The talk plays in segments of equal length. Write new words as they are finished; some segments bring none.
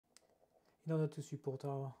in order to support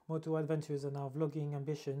our moto adventures and our vlogging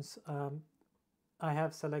ambitions, I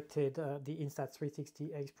have selected the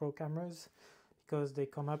Insta360 AcePro cameras because they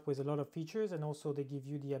come up with a lot of features, and also they give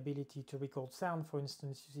you the ability to record sound, for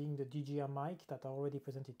instance, using the DJI mic that I already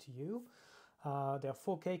presented to you. They're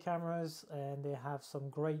 4K cameras and they have some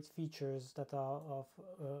great features that are of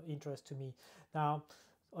interest to me. Now,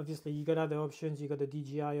 obviously, you got other options, you got the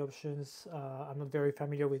DJI options. I'm not very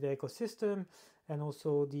familiar with the ecosystem, and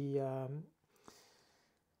also the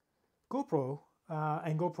GoPro.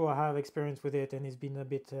 And GoPro, I have experience with it and it's been a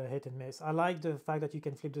bit hit and miss. I like the fact that you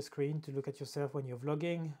can flip the screen to look at yourself when you're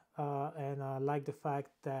vlogging, and I like the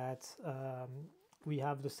fact that we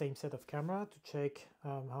have the same set of camera to check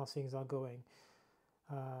how things are going.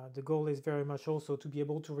 The goal is very much also to be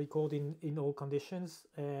able to record in all conditions,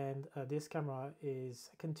 and this camera is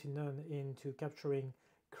second to none into capturing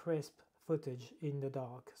crisp footage in the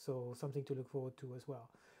dark, so something to look forward to as well.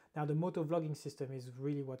 Now, the motovlogging system is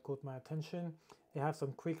really what caught my attention. They have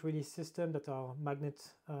some quick release system that are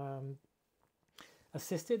magnet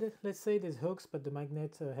assisted, let's say. There's hooks, but the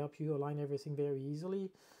magnet help you align everything very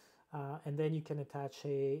easily. And then you can attach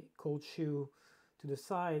a cold shoe to the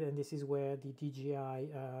side, and this is where the DJI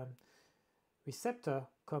receptor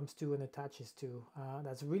comes to and attaches to.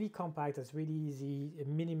 That's really compact, that's really easy, a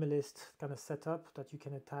minimalist kind of setup that you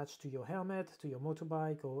can attach to your helmet, to your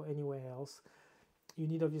motorbike, or anywhere else. You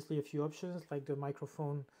need obviously a few options, like the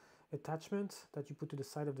microphone attachment that you put to the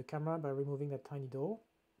side of the camera by removing that tiny door.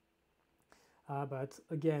 But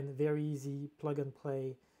again, very easy, plug and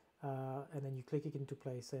play, and then you click it into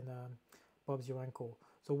place and Bob's your uncle.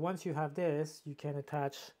 So once you have this, you can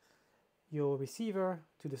attach your receiver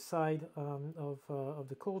to the side of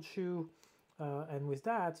the cold shoe, and with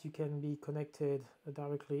that you can be connected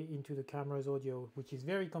directly into the camera's audio, which is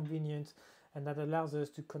very convenient, and that allows us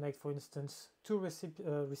to connect, for instance, two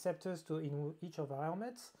receptors in each of our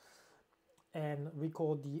helmets and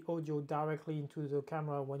record the audio directly into the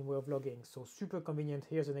camera when we're vlogging. So super convenient.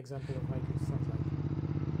 Here's an example of how it sounds like.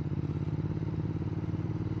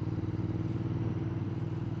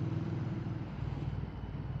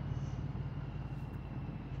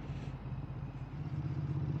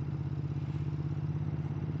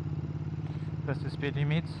 That's the speed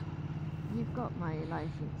limit. You've got my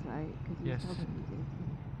license, right? Because you told me you did.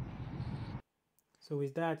 So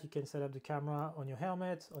with that, you can set up the camera on your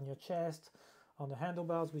helmet, on your chest, on the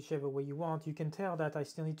handlebars, whichever way you want. You can tell that I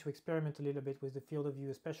still need to experiment a little bit with the field of view,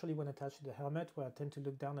 especially when attached to the helmet, where I tend to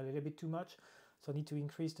look down a little bit too much. So I need to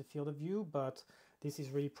increase the field of view, but this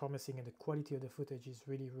is really promising and the quality of the footage is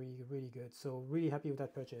really, really, really good. So really happy with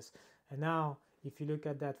that purchase. And now, if you look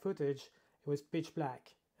at that footage, it was pitch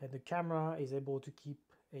black, and the camera is able to keep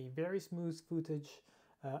a very smooth footage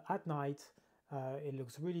at night. It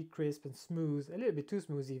looks really crisp and smooth, a little bit too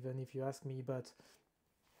smooth even if you ask me, but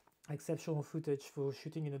exceptional footage for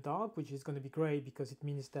shooting in the dark, which is going to be great because it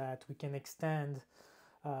means that we can extend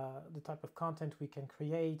the type of content we can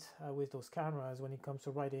create with those cameras when it comes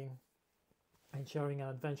to writing and sharing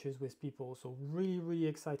our adventures with people. So really, really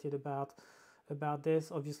excited about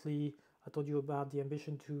this. Obviously, I told you about the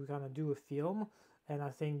ambition to kind of do a film, and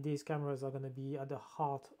I think these cameras are going to be at the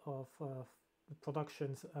heart of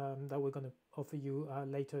productions that we're going to offer you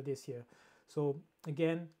later this year. So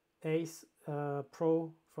again, Ace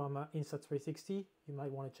Pro from Insta360, you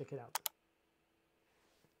might want to check it out.